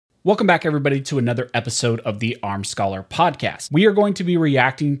Welcome back, everybody, to another episode of the Armed Scholar Podcast. We are going to be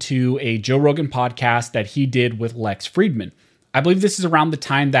reacting to a Joe Rogan podcast that he did with Lex Fridman. I believe this is around the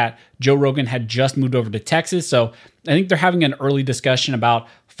time that Joe Rogan had just moved over to Texas, so I think they're having an early discussion about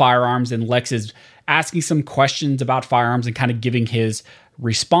firearms, and Lex is asking some questions about firearms and kind of giving his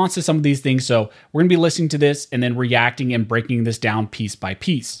response to some of these things. So we're going to be listening to this and then reacting and breaking this down piece by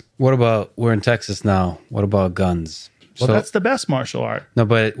piece. What about, we're in Texas now, what about guns? Well, that's the best martial art. No,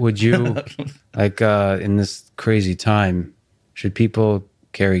 but would you, in this crazy time, should people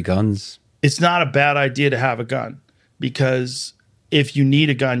carry guns? It's not a bad idea to have a gun, because if you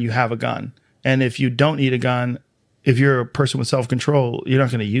need a gun, you have a gun. And if you don't need a gun, if you're a person with self-control, you're not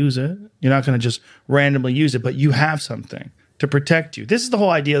going to use it. You're not going to just randomly use it, but you have something to protect you. This is the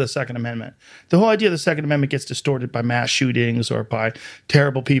whole idea of the Second Amendment. The whole idea of the Second Amendment gets distorted by mass shootings or by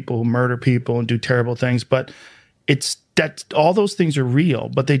terrible people who murder people and do terrible things, but it's that all those things are real,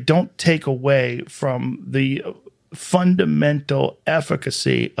 but they don't take away from the fundamental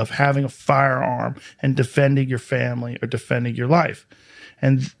efficacy of having a firearm and defending your family or defending your life.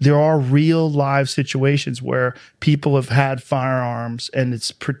 And there are real live situations where people have had firearms and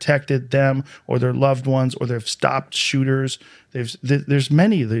it's protected them or their loved ones, or they've stopped shooters. There's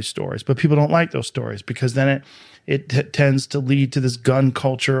many of these stories, but people don't like those stories because then it tends to lead to this gun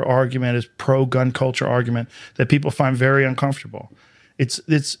culture argument, this pro-gun culture argument that people find very uncomfortable.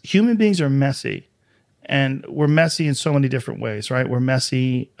 It's human beings are messy. And we're messy in so many different ways, right? We're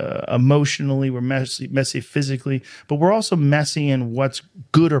messy emotionally, we're messy physically, but we're also messy in what's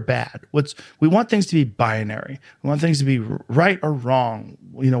good or bad. We want things to be binary. We want things to be right or wrong,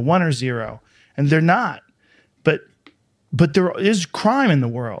 1 or 0, and they're not. But there is crime in the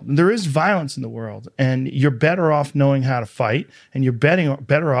world, and there is violence in the world, and you're better off knowing how to fight, and you're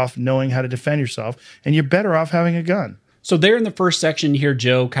better off knowing how to defend yourself, and you're better off having a gun. So there in the first section, you hear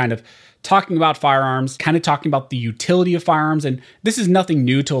Joe kind of talking about firearms, kind of talking about the utility of firearms. And this is nothing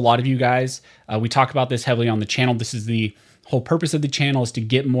new to a lot of you guys. We talk about this heavily on the channel. This is the whole purpose of the channel, is to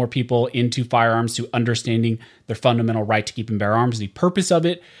get more people into firearms, to understanding their fundamental right to keep and bear arms, the purpose of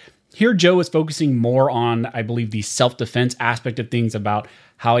it. Here, Joe is focusing more on, I believe, the self-defense aspect of things, about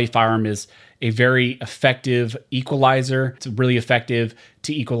how a firearm is a very effective equalizer. It's really effective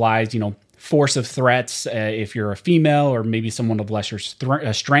to equalize, force of threats if you're a female or maybe someone of lesser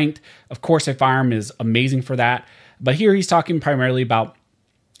strength. Of course, a firearm is amazing for that. But here he's talking primarily about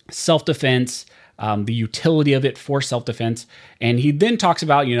self-defense, the utility of it for self-defense. And he then talks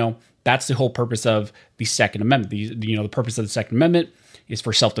about, that's the whole purpose of the Second Amendment. The purpose of the Second Amendment is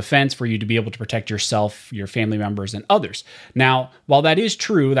for self-defense, for you to be able to protect yourself, your family members, and others. Now, while that is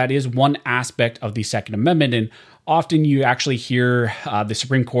true, that is one aspect of the Second Amendment. And often you actually hear the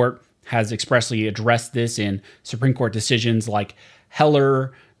Supreme Court has expressly addressed this in Supreme Court decisions like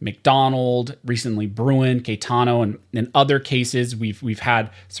Heller, McDonald, recently Bruin, Caetano, and in other cases, we've had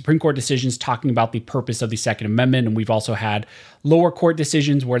Supreme Court decisions talking about the purpose of the Second Amendment, and we've also had lower court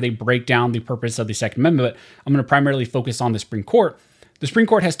decisions where they break down the purpose of the Second Amendment. But I'm going to primarily focus on the Supreme Court. The Supreme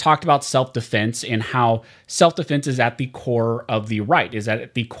Court has talked about self-defense and how self-defense is at the core of the right, is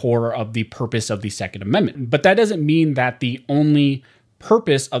at the core of the purpose of the Second Amendment. But that doesn't mean that the only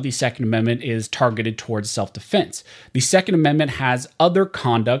purpose of the Second Amendment is targeted towards self-defense. The Second Amendment has other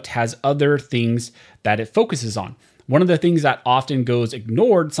conduct, has other things that it focuses on. One of the things that often goes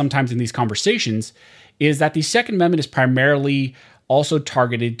ignored sometimes in these conversations is that the Second Amendment is primarily also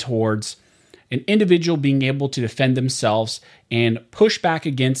targeted towards an individual being able to defend themselves and push back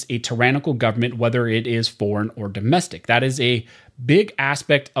against a tyrannical government, whether it is foreign or domestic. That is a big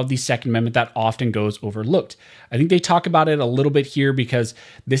aspect of the Second Amendment that often goes overlooked. I think they talk about it a little bit here because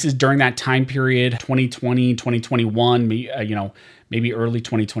this is during that time period, 2020, 2021, maybe early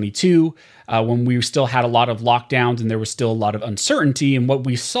 2022, when we still had a lot of lockdowns and there was still a lot of uncertainty. And what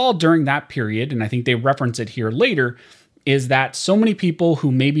we saw during that period, and I think they reference it here later, is that so many people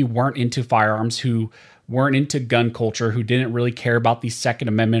who maybe weren't into firearms, who weren't into gun culture, who didn't really care about the Second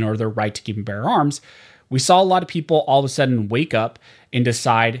Amendment or their right to keep and bear arms, we saw a lot of people all of a sudden wake up and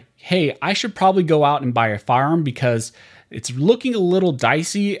decide, hey, I should probably go out and buy a firearm because it's looking a little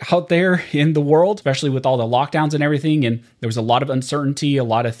dicey out there in the world, especially with all the lockdowns and everything. And there was a lot of uncertainty, a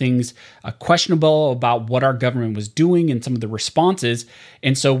lot of things questionable about what our government was doing and some of the responses.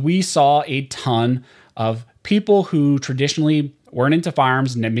 And so we saw a ton of people who traditionally weren't into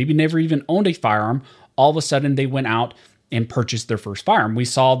firearms and maybe never even owned a firearm. All of a sudden they went out and purchase their first firearm. We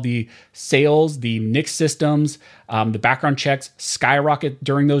saw the sales, the NICS systems, the background checks skyrocket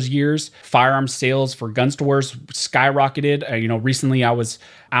during those years. Firearm sales for gun stores skyrocketed. Recently I was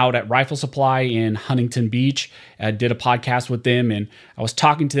out at Rifle Supply in Huntington Beach. I did a podcast with them, and I was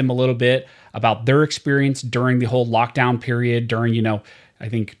talking to them a little bit about their experience during the whole lockdown period during, I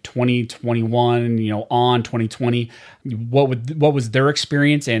think 2021, on 2020, what was their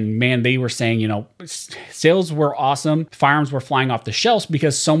experience? And man, they were saying, sales were awesome. Firearms were flying off the shelves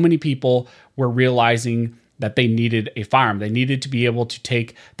because so many people were realizing that they needed a firearm. They needed to be able to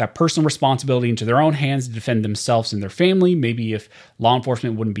take that personal responsibility into their own hands to defend themselves and their family, maybe if law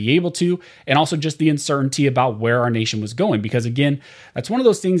enforcement wouldn't be able to, and also just the uncertainty about where our nation was going. Because again, that's one of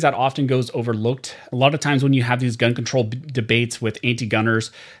those things that often goes overlooked. A lot of times when you have these gun control debates with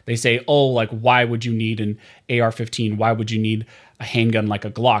anti-gunners, they say, why would you need an AR-15? Why would you need a handgun like a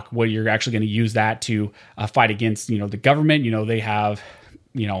Glock? Well, you're actually going to use that to fight against, the government. They have,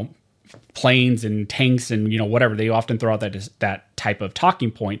 planes and tanks and whatever. They often throw out that type of talking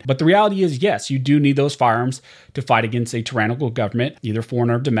point. But the reality is, yes, you do need those firearms to fight against a tyrannical government, either foreign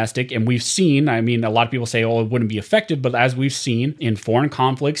or domestic. And we've seen, a lot of people say, it wouldn't be effective, but as we've seen in foreign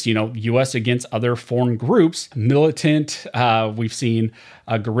conflicts, U.S. against other foreign groups, militant, we've seen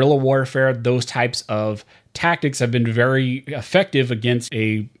guerrilla warfare, those types of tactics have been very effective against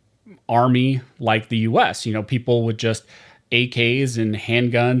a army like the U.S. People with just AKs and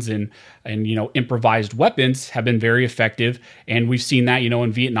handguns and improvised weapons have been very effective. And we've seen that,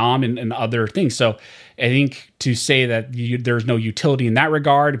 in Vietnam and other things. So I think to say that there's no utility in that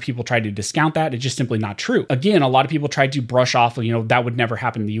regard, people try to discount that. It's just simply not true. Again, a lot of people try to brush off, that would never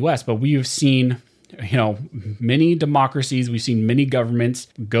happen in the US, but we've seen, many democracies, we've seen many governments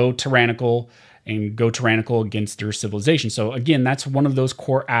go tyrannical against their civilization. So again, that's one of those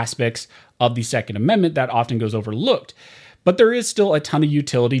core aspects of the Second Amendment that often goes overlooked. But there is still a ton of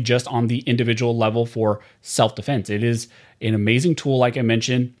utility just on the individual level for self-defense. It is an amazing tool, like I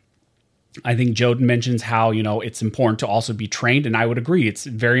mentioned. I think Joe mentions how, it's important to also be trained. And I would agree. It's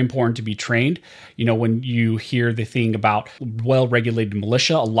very important to be trained. When you hear the thing about well-regulated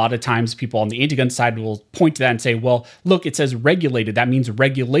militia, a lot of times people on the anti-gun side will point to that and say, well, look, it says regulated. That means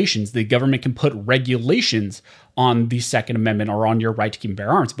regulations. The government can put regulations on the Second Amendment or on your right to keep and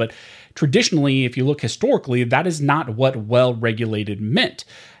bear arms. But traditionally, if you look historically, that is not what well-regulated meant.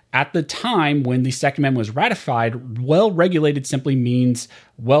 At the time when the Second Amendment was ratified, well-regulated simply means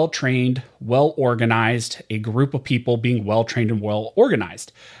well-trained, well-organized, a group of people being well-trained and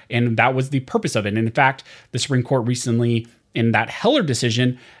well-organized. And that was the purpose of it. And in fact, the Supreme Court recently, in that Heller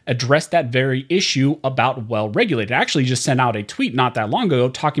decision, addressed that very issue about well-regulated. I actually just sent out a tweet not that long ago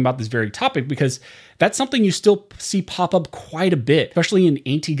talking about this very topic because that's something you still see pop up quite a bit, especially in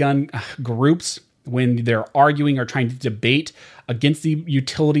anti-gun groups when they're arguing or trying to debate against the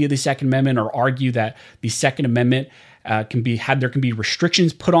utility of the Second Amendment or argue that the Second Amendment there can be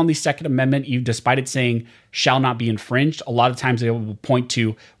restrictions put on the Second Amendment, even despite it saying shall not be infringed. A lot of times they will point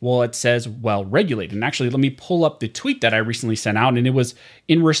to, well, it says well regulated. And actually, let me pull up the tweet that I recently sent out, and it was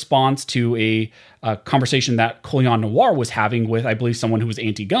in response to a conversation that Colion Noir was having with, I believe, someone who was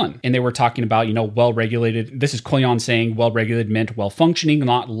anti-gun. And they were talking about, well-regulated. This is Colion saying well-regulated meant well-functioning,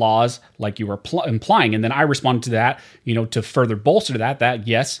 not laws like you were implying. And then I responded to that, to further bolster that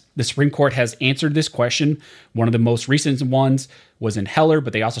yes, the Supreme Court has answered this question. One of the most recent ones was in Heller,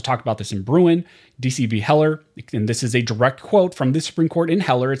 but they also talked about this in Bruin, DC v. Heller. And this is a direct quote from the Supreme Court in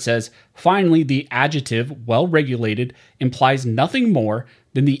Heller. It says, finally, the adjective well-regulated implies nothing more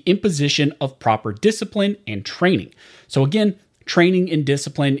than the imposition of proper discipline and training. So again, training and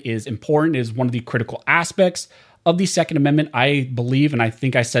discipline is important, is one of the critical aspects of the Second Amendment. I believe, and I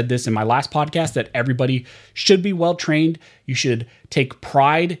think I said this in my last podcast, that everybody should be well trained. You should take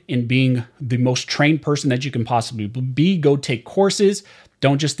pride in being the most trained person that you can possibly be. Go take courses.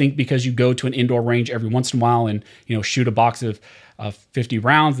 Don't just think because you go to an indoor range every once in a while and shoot a box of 50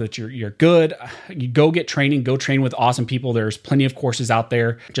 rounds that you're good. You go get training. Go train with awesome people. There's plenty of courses out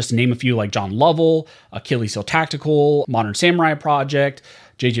there. Just to name a few, like John Lovell, Achilles Heel Tactical, Modern Samurai Project,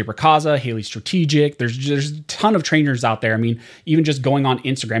 JJ Bracaza, Haley Strategic. There's a ton of trainers out there. Even just going on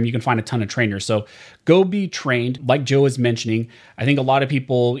Instagram, you can find a ton of trainers. So go be trained. Like Joe is mentioning, I think a lot of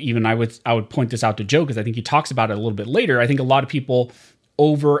people, even I would point this out to Joe because I think he talks about it a little bit later. I think a lot of people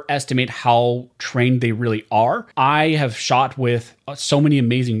overestimate how trained they really are. I have shot with so many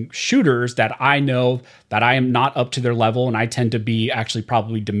amazing shooters that I know that I am not up to their level, and I tend to be actually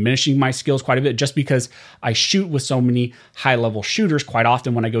probably diminishing my skills quite a bit just because I shoot with so many high-level shooters quite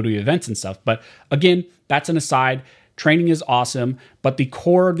often when I go to events and stuff. But again, that's an aside. Training is awesome, but the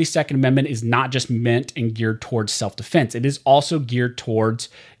core of the Second Amendment is not just meant and geared towards self-defense. It is also geared towards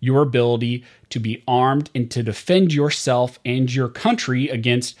your ability to be armed and to defend yourself and your country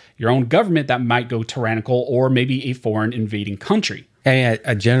against your own government that might go tyrannical or maybe a foreign invading country. I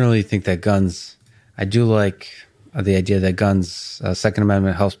generally think that guns, I do like the idea that guns, Second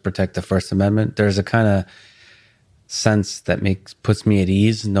Amendment helps protect the First Amendment. There's a kind of sense that puts me at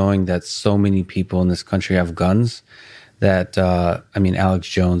ease knowing that so many people in this country have guns that, Alex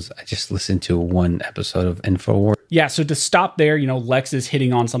Jones, I just listened to one episode of InfoWars. Yeah, so to stop there, Lex is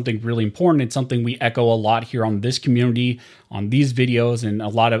hitting on something really important. It's something we echo a lot here on this community, on these videos, and a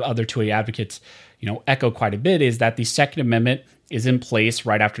lot of other 2A advocates, echo quite a bit, is that the Second Amendment is in place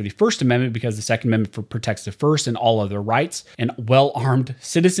right after the First Amendment because the Second Amendment protects the First and all other rights. And well-armed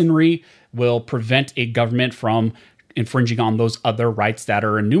citizenry will prevent a government from infringing on those other rights that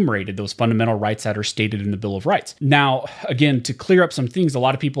are enumerated, those fundamental rights that are stated in the Bill of Rights. Now, again, to clear up some things, a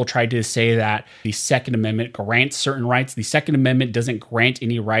lot of people tried to say that the Second Amendment grants certain rights. The Second Amendment doesn't grant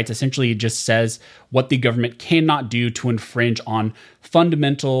any rights. Essentially, it just says what the government cannot do to infringe on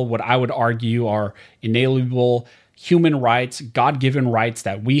fundamental, what I would argue are inalienable human rights, God-given rights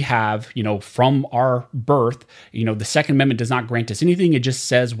that we have, from our birth. The Second Amendment does not grant us anything. It just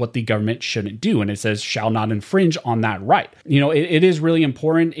says what the government shouldn't do. And it says, shall not infringe on that right. It is really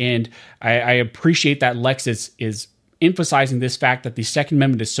important. And I appreciate that Lex is emphasizing this fact that the Second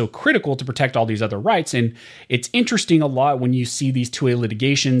Amendment is so critical to protect all these other rights. And it's interesting a lot when you see these 2A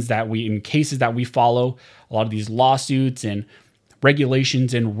litigations in cases that we follow, a lot of these lawsuits and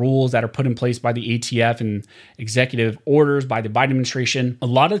regulations and rules that are put in place by the ATF and executive orders by the Biden administration. A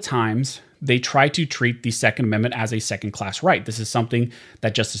lot of times they try to treat the Second Amendment as a second-class right. This is something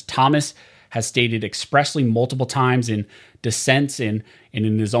that Justice Thomas has stated expressly multiple times in dissents and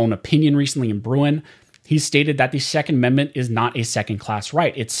in his own opinion recently in Bruin. He's stated that the Second Amendment is not a second-class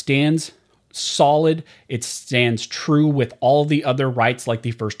right. It stands solid. It stands true with all the other rights like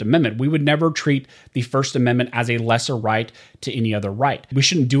the First Amendment. We would never treat the First Amendment as a lesser right to any other right. We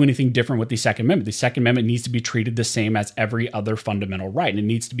shouldn't do anything different with the Second Amendment. The Second Amendment needs to be treated the same as every other fundamental right, and it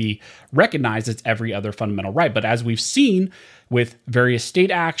needs to be recognized as every other fundamental right. But as we've seen with various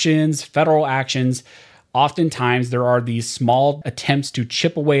state actions, federal actions, oftentimes there are these small attempts to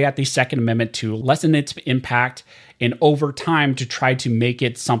chip away at the Second Amendment to lessen its impact, and over time to try to make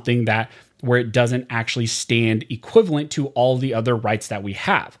it something where it doesn't actually stand equivalent to all the other rights that we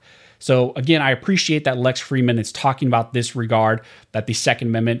have. So again, I appreciate that Lex Fridman is talking about this regard, that the Second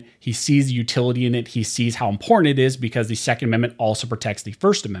Amendment, he sees the utility in it, he sees how important it is because the Second Amendment also protects the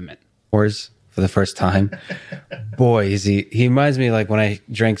First Amendment. Wars for the first time. Boy, he reminds me like when I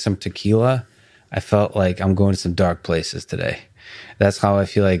drank some tequila, I felt like I'm going to some dark places today. That's how I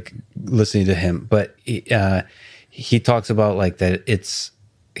feel like listening to him. But he talks about like that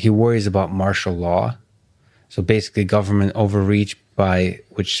he worries about martial law. So basically government overreach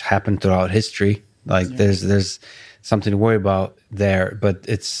which happened throughout history. Like there's something to worry about there, but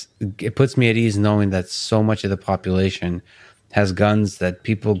it puts me at ease knowing that so much of the population has guns that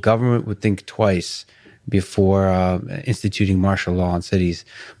government would think twice before instituting martial law in cities.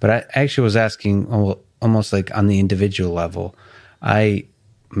 But I actually was asking almost like on the individual level. I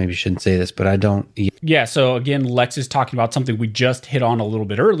maybe shouldn't say this, but I don't. Yeah. So again, Lex is talking about something we just hit on a little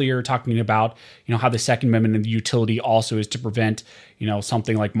bit earlier, talking about, how the Second Amendment and the utility also is to prevent,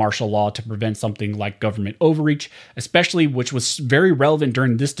 something like martial law, to prevent something like government overreach, especially, which was very relevant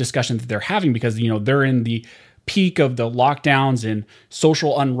during this discussion that they're having because, they're in the peak of the lockdowns and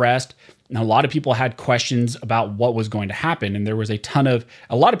social unrest. And a lot of people had questions about what was going to happen. And there was a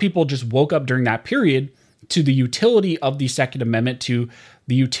lot of people just woke up during that period to the utility of the Second Amendment, to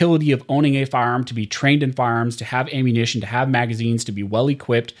the utility of owning a firearm, to be trained in firearms, to have ammunition, to have magazines, to be well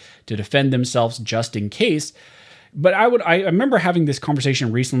equipped, to defend themselves just in case. But I remember having this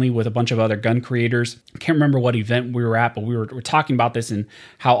conversation recently with a bunch of other gun creators. I can't remember what event we were at, but we were talking about this and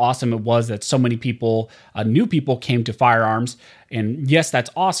how awesome it was that so many people, new people came to firearms. And yes, that's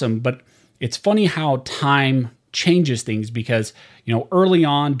awesome, but it's funny how time changes things because, early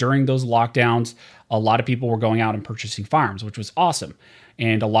on during those lockdowns, a lot of people were going out and purchasing firearms, which was awesome.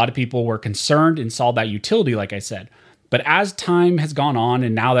 And a lot of people were concerned and saw that utility, like I said. But as time has gone on,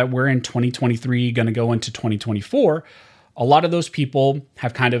 and now that we're in 2023, going to go into 2024, a lot of those people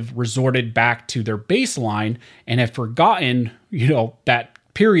have kind of resorted back to their baseline and have forgotten, that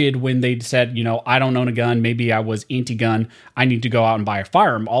period when they said, I don't own a gun. Maybe I was anti-gun. I need to go out and buy a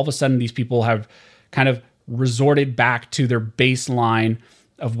firearm. All of a sudden, these people have kind of resorted back to their baseline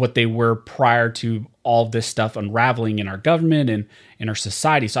of what they were prior to all of this stuff unraveling in our government and in our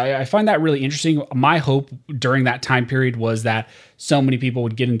society. So I find that really interesting. My hope during that time period was that so many people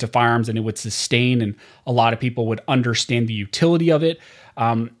would get into firearms and it would sustain, and a lot of people would understand the utility of it.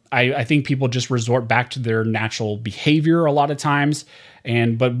 I think people just resort back to their natural behavior a lot of times.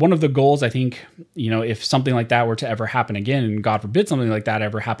 But one of the goals, I think, if something like that were to ever happen again, and God forbid something like that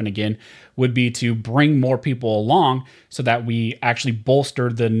ever happen again, would be to bring more people along so that we actually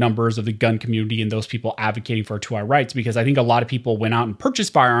bolster the numbers of the gun community and those people advocating for our rights. Because I think a lot of people went out and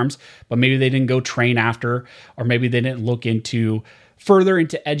purchased firearms, but maybe they didn't go train after, or maybe they didn't look further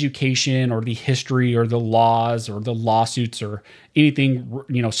into education or the history or the laws or the lawsuits or anything,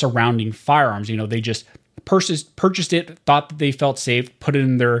 surrounding firearms. They just purchased it, thought that they felt safe, put it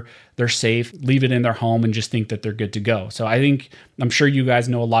in their safe, leave it in their home, and just think that they're good to go. So I'm sure you guys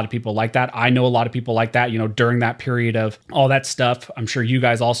know a lot of people like that. I know a lot of people like that, during that period of all that stuff. I'm sure you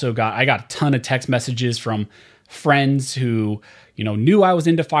guys also I got a ton of text messages from friends who, knew I was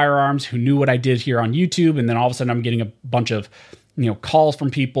into firearms, who knew what I did here on YouTube. And then all of a sudden I'm getting a bunch of calls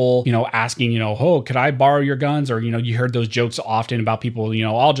from people, asking, oh, could I borrow your guns? Or, you heard those jokes often about people,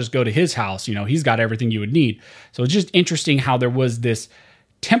 I'll just go to his house. He's got everything you would need. So it's just interesting how there was this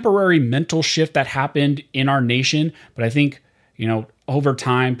temporary mental shift that happened in our nation. But I think, over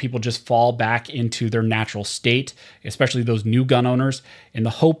time, people just fall back into their natural state, especially those new gun owners. And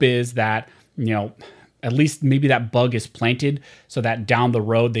the hope is that, at least maybe that bug is planted so that down the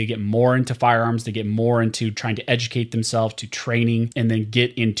road they get more into firearms, they get more into trying to educate themselves, to training, and then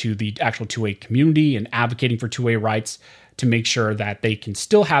get into the actual 2A community and advocating for 2A rights to make sure that they can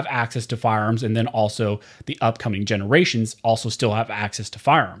still have access to firearms, and then also the upcoming generations also still have access to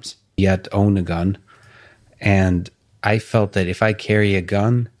firearms. Yet own a gun. And I felt that if I carry a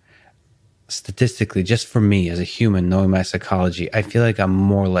gun, statistically, just for me as a human, knowing my psychology, I feel like I'm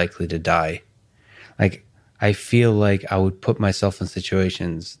more likely to die. Like, I feel like I would put myself in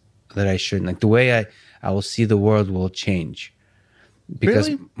situations that I shouldn't. Like, the way I will see the world will change. Because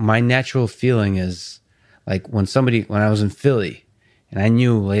Really? my natural feeling is, like, when I was in Philly, and I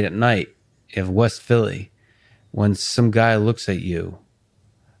knew late at night of West Philly, when some guy looks at you,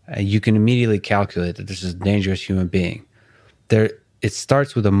 you can immediately calculate that this is a dangerous human being. It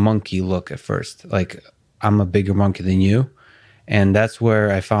starts with a monkey look at first. Like, I'm a bigger monkey than you. And that's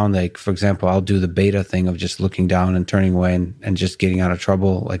where I found, like, for example, I'll do the beta thing of just looking down and turning away and just getting out of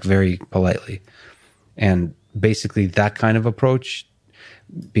trouble, like, very politely. And basically that kind of approach,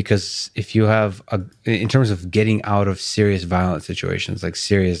 because if you have, in terms of getting out of serious violent situations, like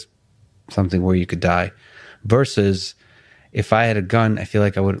serious something where you could die, versus if I had a gun, I feel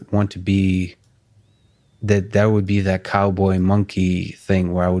like I would want to be, that would be that cowboy monkey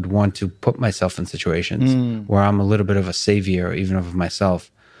thing where I would want to put myself in situations where I'm a little bit of a savior, even of myself,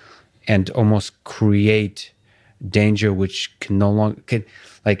 and almost create danger which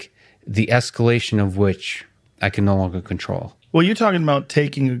like the escalation of which I can no longer control. Well, you're talking about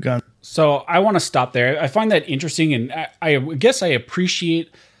taking a gun. So I want to stop there. I find that interesting, and I guess I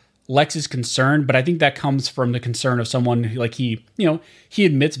appreciate Lex's concern, but I think that comes from the concern of someone who, like, he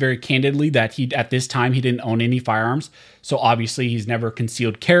admits very candidly that at this time he didn't own any firearms. So obviously he's never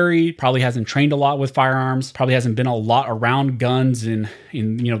concealed carry, probably hasn't trained a lot with firearms, probably hasn't been a lot around guns and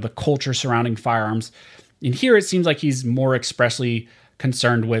in the culture surrounding firearms. And here it seems like he's more expressly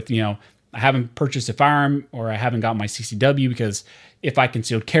concerned with, I haven't purchased a firearm, or I haven't got my CCW because if I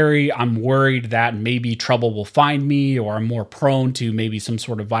concealed carry, I'm worried that maybe trouble will find me, or I'm more prone to maybe some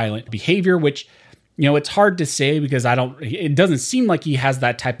sort of violent behavior, which, it's hard to say because it doesn't seem like he has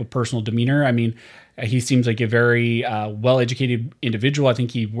that type of personal demeanor. I mean, he seems like a very well-educated individual. I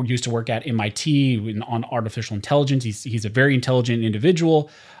think he used to work at MIT on artificial intelligence. He's a very intelligent individual,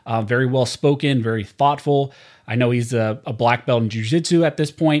 very well-spoken, very thoughtful. I know he's a black belt in jiu-jitsu at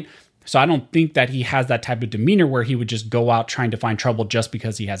this point. So I don't think that he has that type of demeanor where he would just go out trying to find trouble just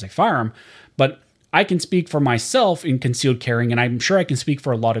because he has a firearm. But I can speak for myself in concealed carrying, and I'm sure I can speak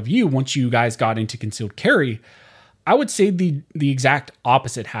for a lot of you once you guys got into concealed carry. I would say the exact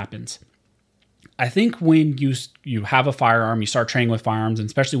opposite happens. I think when you have a firearm, you start training with firearms, and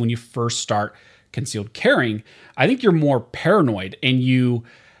especially when you first start concealed carrying, I think you're more paranoid and you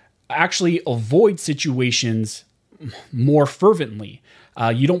actually avoid situations more fervently.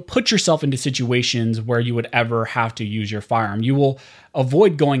 You don't put yourself into situations where you would ever have to use your firearm. You will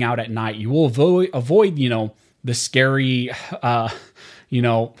avoid going out at night. You will avoid the scary,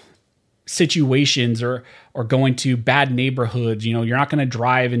 situations or going to bad neighborhoods. You know, you're not going to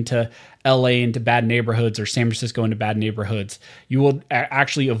drive into LA into bad neighborhoods or San Francisco into bad neighborhoods. You will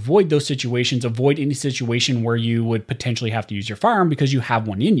actually avoid those situations, avoid any situation where you would potentially have to use your firearm because you have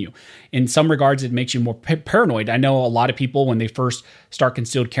one in you. In some regards, it makes you more paranoid. I know a lot of people, when they first start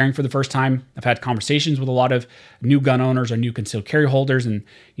concealed carrying for the first time, I've had conversations with a lot of new gun owners or new concealed carry holders, and,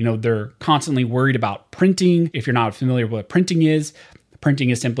 you know, they're constantly worried about printing. If you're not familiar with what printing is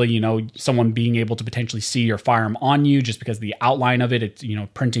simply, you know, someone being able to potentially see your firearm on you just because the outline of it, it's, you know,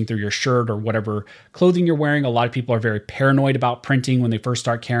 printing through your shirt or whatever clothing you're wearing. A lot of people are very paranoid about printing when they first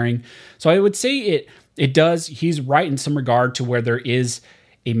start carrying. So I would say it does, he's right in some regard to where there is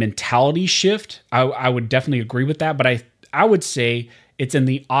a mentality shift. I would definitely agree with that, but I would say it's in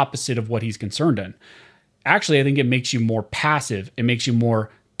the opposite of what he's concerned in. Actually, I think it makes you more passive. It makes you more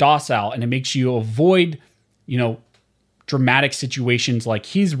docile, and it makes you avoid, you know, dramatic situations like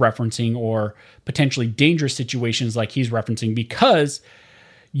he's referencing or potentially dangerous situations like he's referencing, because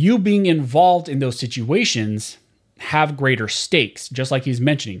you being involved in those situations have greater stakes, just like he's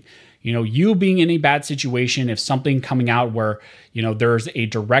mentioning. You know, you being in a bad situation, if something coming out where, you know, there's a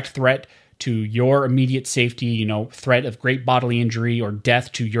direct threat to your immediate safety, you know, threat of great bodily injury or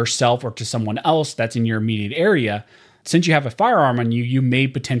death to yourself or to someone else that's in your immediate area, since you have a firearm on you, you may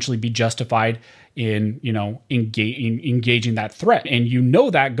potentially be justified in, you know, engaging that threat. And you know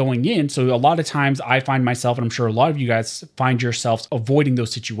that going in. So a lot of times I find myself, and I'm sure a lot of you guys find yourselves avoiding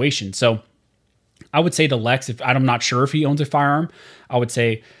those situations. So I would say to Lex, if I'm not sure if he owns a firearm, I would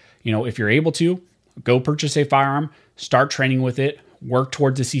say, you know, if you're able to, go purchase a firearm, start training with it, work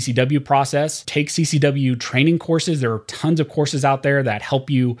towards the CCW process, take CCW training courses. There are tons of courses out there that help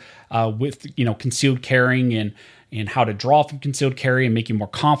you with, you know, concealed carrying and how to draw from concealed carry and make you more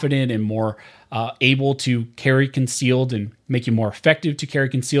confident and more able to carry concealed and make you more effective to carry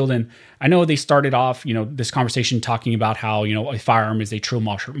concealed. And I know they started off, you know, this conversation talking about how, you know, a firearm is a true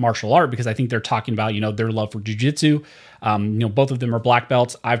martial art, because I think they're talking about, you know, their love for jiu-jitsu. You know, both of them are black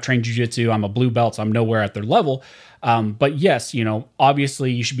belts. I've trained jiu-jitsu. I'm a blue belt, so I'm nowhere at their level. But yes, you know,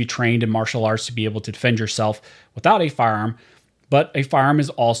 obviously you should be trained in martial arts to be able to defend yourself without a firearm. But a firearm is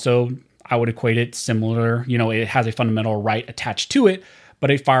also, I would equate it similar, you know, it has a fundamental right attached to it, but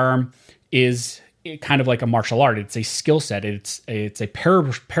a firearm is kind of like a martial art. It's a skill set. It's a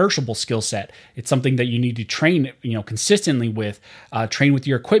perishable skill set. It's something that you need to train, you know, consistently with, train with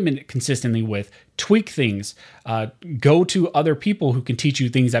your equipment consistently with, tweak things, go to other people who can teach you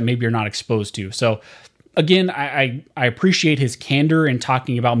things that maybe you're not exposed to. So again, I appreciate his candor in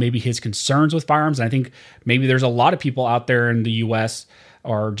talking about maybe his concerns with firearms. And I think maybe there's a lot of people out there in the US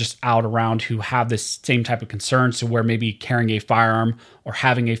or just out around who have this same type of concerns, to where maybe carrying a firearm or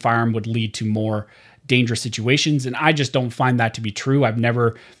having a firearm would lead to more dangerous situations. And I just don't find that to be true. I've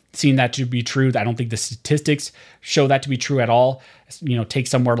never seen that to be true. I don't think the statistics show that to be true at all. You know, take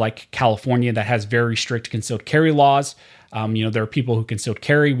somewhere like California that has very strict concealed carry laws. You know, there are people who concealed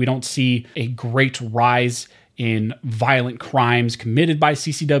carry. We don't see a great rise in violent crimes committed by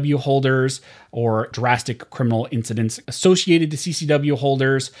CCW holders or drastic criminal incidents associated to CCW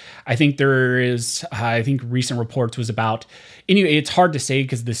holders. I think there is, recent reports was about, anyway, it's hard to say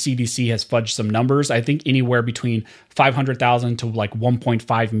because the CDC has fudged some numbers. I think anywhere between 500,000 to like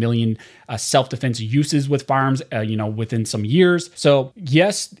 1.5 million self-defense uses with firearms, you know, within some years. So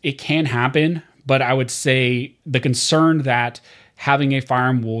yes, it can happen, but I would say the concern that having a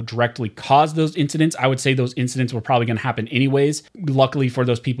firearm will directly cause those incidents, I would say those incidents were probably going to happen anyways. Luckily for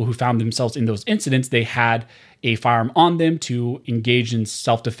those people who found themselves in those incidents, they had a firearm on them to engage in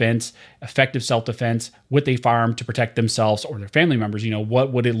self-defense, effective self-defense with a firearm to protect themselves or their family members. You know,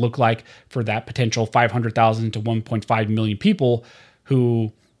 what would it look like for that potential 500,000 to 1.5 million people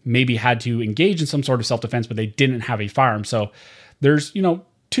who maybe had to engage in some sort of self-defense, but they didn't have a firearm? So there's, you know,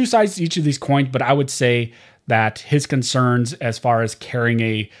 two sides to each of these coins, but I would say that his concerns as far as carrying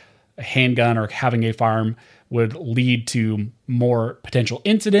a handgun or having a firearm would lead to more potential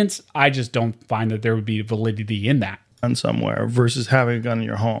incidents. I just don't find that there would be validity in that. On somewhere versus having a gun in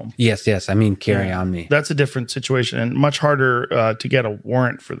your home. Yes. I mean, carry on me. That's a different situation and much harder to get a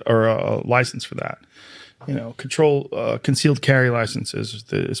warrant for or a license for that. You know, concealed carry licenses,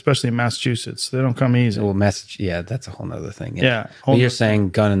 especially in Massachusetts, they don't come easy. Well, that's a whole nother thing. Yeah. But you're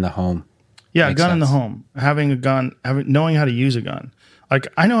saying gun in the home. Yeah, a gun in the home. Having a gun, knowing how to use a gun. Like,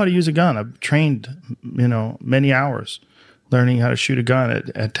 I know how to use a gun. I've trained, you know, many hours learning how to shoot a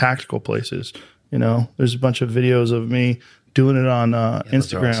gun at tactical places. You know, there's a bunch of videos of me doing it on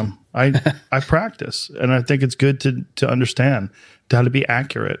Instagram. Awesome. I practice, and I think it's good to understand how to be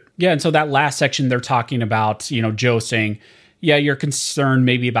accurate. Yeah, and so that last section they're talking about, you know, Joe saying, yeah, you're concerned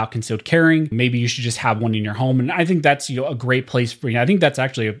maybe about concealed carrying. Maybe you should just have one in your home. And I think that's a great place for you. I think that's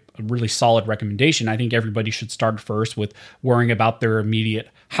actually a really solid recommendation. I think everybody should start first with worrying about their immediate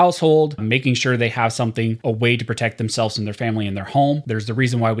household, making sure they have something, a way to protect themselves and their family and their home. There's the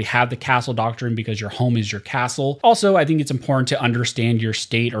reason why we have the castle doctrine, because your home is your castle. Also, I think it's important to understand your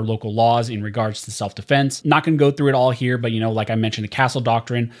state or local laws in regards to self-defense. Not going to go through it all here, but like I mentioned, the castle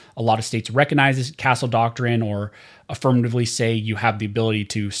doctrine, a lot of states recognize this castle doctrine or affirmatively say you have the ability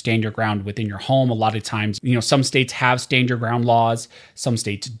to stand your ground within your home. A lot of times, some states have stand your ground laws. Some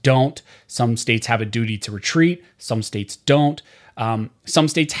states don't. Some states have a duty to retreat. Some states don't. Some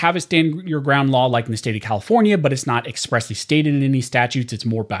states have a stand your ground law, like in the state of California, but it's not expressly stated in any statutes. It's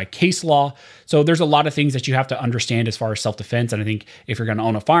more by case law. So there's a lot of things that you have to understand as far as self-defense. And I think if you're going to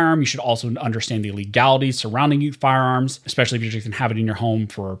own a firearm, you should also understand the legalities surrounding firearms, especially if you're just going to have it in your home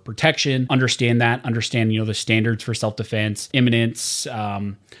for protection. Understand that. Understand, the standards for self-defense, imminence,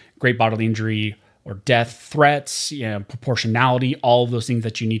 great bodily injury, or death threats, proportionality, all of those things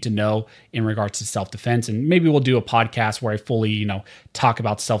that you need to know in regards to self-defense. And maybe we'll do a podcast where I fully, talk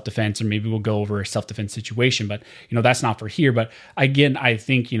about self-defense, or maybe we'll go over a self-defense situation, but, that's not for here. But again, I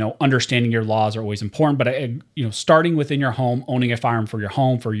think, understanding your laws are always important, but, starting within your home, owning a firearm for your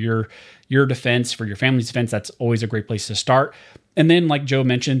home, for your defense, for your family's defense, that's always a great place to start. And then, like Joe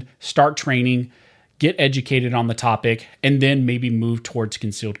mentioned, start training, get educated on the topic, and then maybe move towards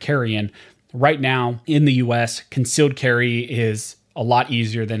concealed carry. And right now in the US, concealed carry is a lot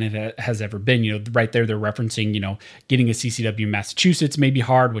easier than it has ever been. Right there, they're referencing, getting a CCW in Massachusetts may be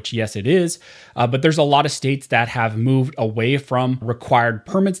hard, which yes, it is. But there's a lot of states that have moved away from required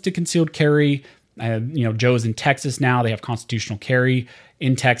permits to concealed carry. Joe's in Texas now. They have constitutional carry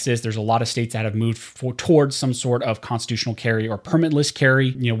in Texas. There's a lot of states that have moved towards some sort of constitutional carry or permitless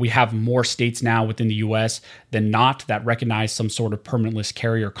carry. We have more states now within the US than not that recognize some sort of permitless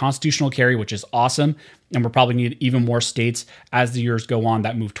carry or constitutional carry, which is awesome. And we'll probably need even more states as the years go on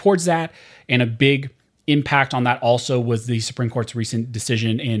that move towards that. And a big impact on that also was the Supreme Court's recent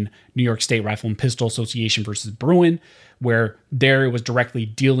decision in New York State Rifle and Pistol Association versus Bruin, where there it was directly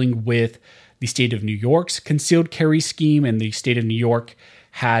dealing with the state of New York's concealed carry scheme, and the state of New York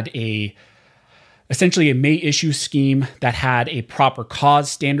had essentially a May issue scheme that had a proper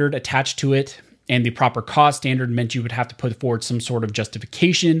cause standard attached to it. And the proper cause standard meant you would have to put forward some sort of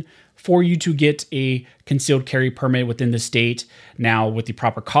justification for you to get a concealed carry permit within the state. Now, with the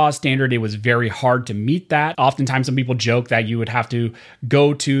proper cause standard, it was very hard to meet that. Oftentimes, some people joke that you would have to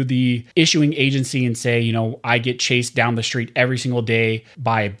go to the issuing agency and say, I get chased down the street every single day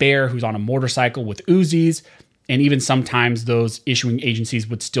by a bear who's on a motorcycle with Uzis. And even sometimes those issuing agencies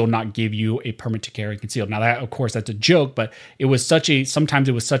would still not give you a permit to carry concealed. Now, that, of course, that's a joke, but sometimes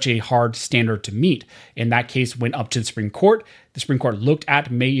it was such a hard standard to meet. And that case went up to the Supreme Court. The Supreme Court looked at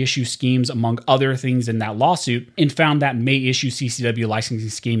May issue schemes, among other things in that lawsuit, and found that May issue CCW licensing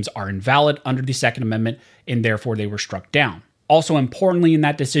schemes are invalid under the Second Amendment, and therefore they were struck down. Also, importantly, in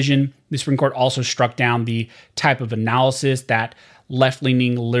that decision, the Supreme Court also struck down the type of analysis that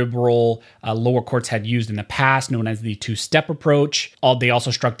left-leaning liberal lower courts had used in the past, known as the two-step approach. They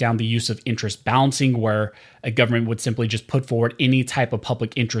also struck down the use of interest balancing, where a government would simply just put forward any type of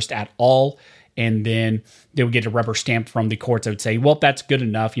public interest at all, and then they would get a rubber stamp from the courts that would say, well, that's good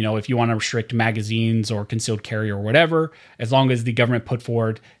enough. If you want to restrict magazines or concealed carry or whatever, as long as the government put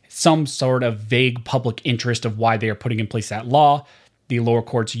forward some sort of vague public interest of why they are putting in place that law, the lower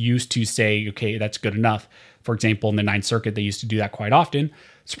courts used to say, okay, that's good enough. For example, in the Ninth Circuit, they used to do that quite often.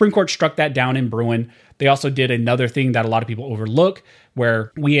 Supreme Court struck that down in Bruin. They also did another thing that a lot of people overlook,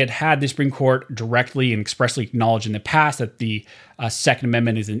 where we had the Supreme Court directly and expressly acknowledge in the past that the Second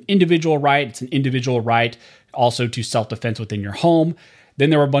Amendment is an individual right. It's an individual right also to self-defense within your home.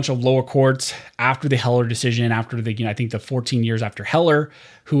 Then there were a bunch of lower courts after the Heller decision, after I think the 14 years after Heller,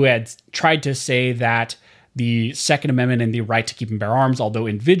 who had tried to say that the Second Amendment and the right to keep and bear arms, although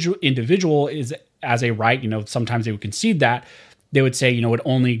individual is as a right, sometimes they would concede that. They would say, it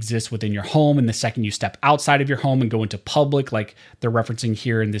only exists within your home. And the second you step outside of your home and go into public, like they're referencing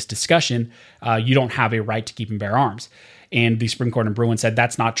here in this discussion, you don't have a right to keep and bear arms. And the Supreme Court in Bruin said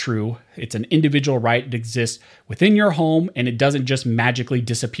that's not true. It's an individual right. It exists within your home, and it doesn't just magically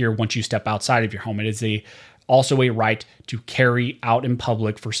disappear once you step outside of your home. It is also a right to carry out in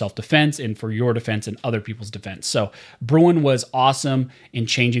public for self-defense and for your defense and other people's defense. So Bruin was awesome in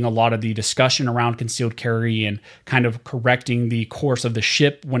changing a lot of the discussion around concealed carry and kind of correcting the course of the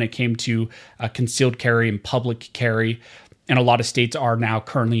ship when it came to concealed carry and public carry. And a lot of states are now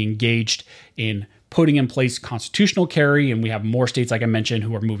currently engaged in putting in place constitutional carry, and we have more states, like I mentioned,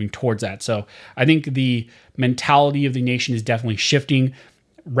 who are moving towards that. So I think the mentality of the nation is definitely shifting,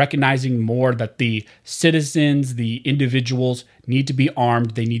 recognizing more that the citizens, the individuals need to be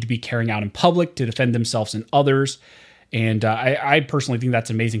armed. They need to be carrying out in public to defend themselves and others. And I personally think that's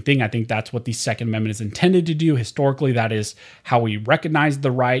an amazing thing. I think that's what the Second Amendment is intended to do. Historically, that is how we recognize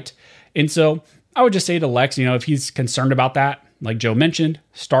the right. And so I would just say to Lex, if he's concerned about that, like Joe mentioned,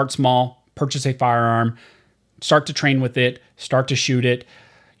 start small, purchase a firearm, start to train with it, start to shoot it,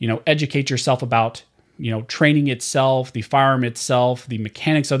 educate yourself about, training itself, the firearm itself, the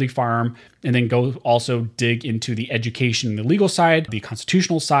mechanics of the firearm, and then go also dig into the education, the legal side, the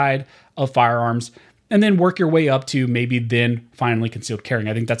constitutional side of firearms, and then work your way up to maybe then finally concealed carrying.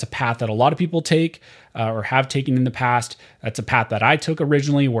 I think that's a path that a lot of people take or have taken in the past. That's a path that I took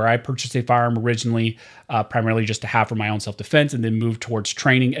originally, where I purchased a firearm originally, primarily just to have for my own self-defense, and then moved towards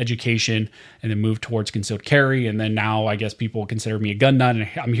training, education, and then moved towards concealed carry. And then now I guess people consider me a gun nut, and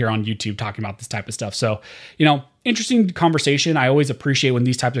I'm here on YouTube talking about this type of stuff. So, interesting conversation. I always appreciate when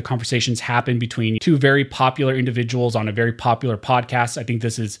these types of conversations happen between two very popular individuals on a very popular podcast. I think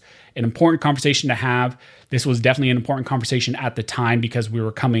this is an important conversation to have. This was definitely an important conversation at the time because we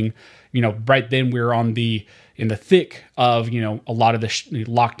were coming, right then we were in the thick of, a lot of the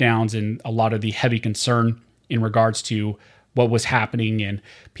lockdowns and a lot of the heavy concern in regards to what was happening. And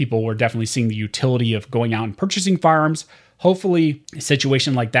people were definitely seeing the utility of going out and purchasing firearms. Hopefully a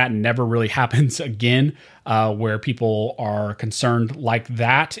situation like that never really happens again, where people are concerned like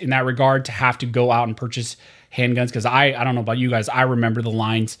that in that regard to have to go out and purchase handguns. Because I don't know about you guys, I remember the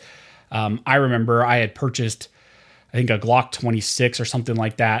lines. I remember I had purchased, I think, a Glock 26 or something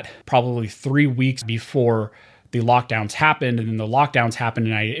like that, probably 3 weeks before the lockdowns happened. And then the lockdowns happened,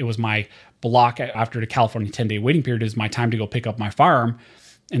 and it was my block after the California 10-day waiting period is my time to go pick up my firearm.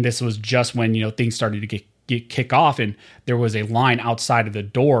 And this was just when, things started to kick off, and there was a line outside of the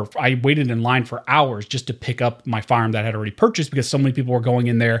door. I waited in line for hours just to pick up my firearm that I had already purchased, because so many people were going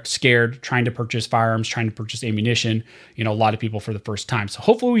in there scared, trying to purchase firearms, trying to purchase ammunition, a lot of people for the first time. So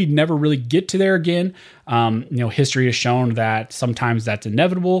hopefully we never really get to there again. History has shown that sometimes that's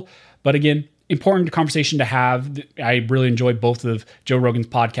inevitable, but again, important conversation to have. I really enjoyed both of Joe Rogan's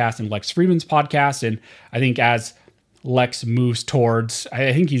podcast and Lex Fridman's podcast. And I think as Lex moves towards,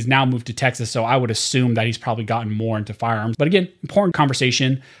 I think he's now moved to Texas, so I would assume that he's probably gotten more into firearms. But again, important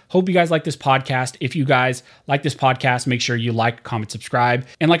conversation. Hope you guys like this podcast. If you guys like this podcast, make sure you like, comment, subscribe.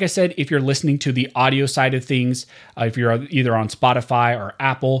 And like I said, if you're listening to the audio side of things, if you're either on Spotify or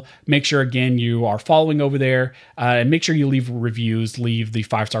Apple, make sure, again, you are following over there, and make sure you leave reviews, leave the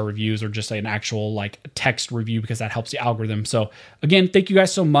 5-star reviews, or just an actual text review, because that helps the algorithm. So again, thank you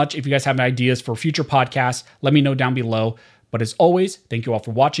guys so much. If you guys have ideas for future podcasts, let me know down below. But as always, thank you all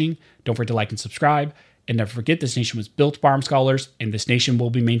for watching. Don't forget to like and subscribe. And never forget, this nation was built by armed scholars, and this nation will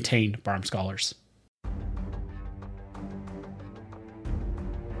be maintained by armed scholars.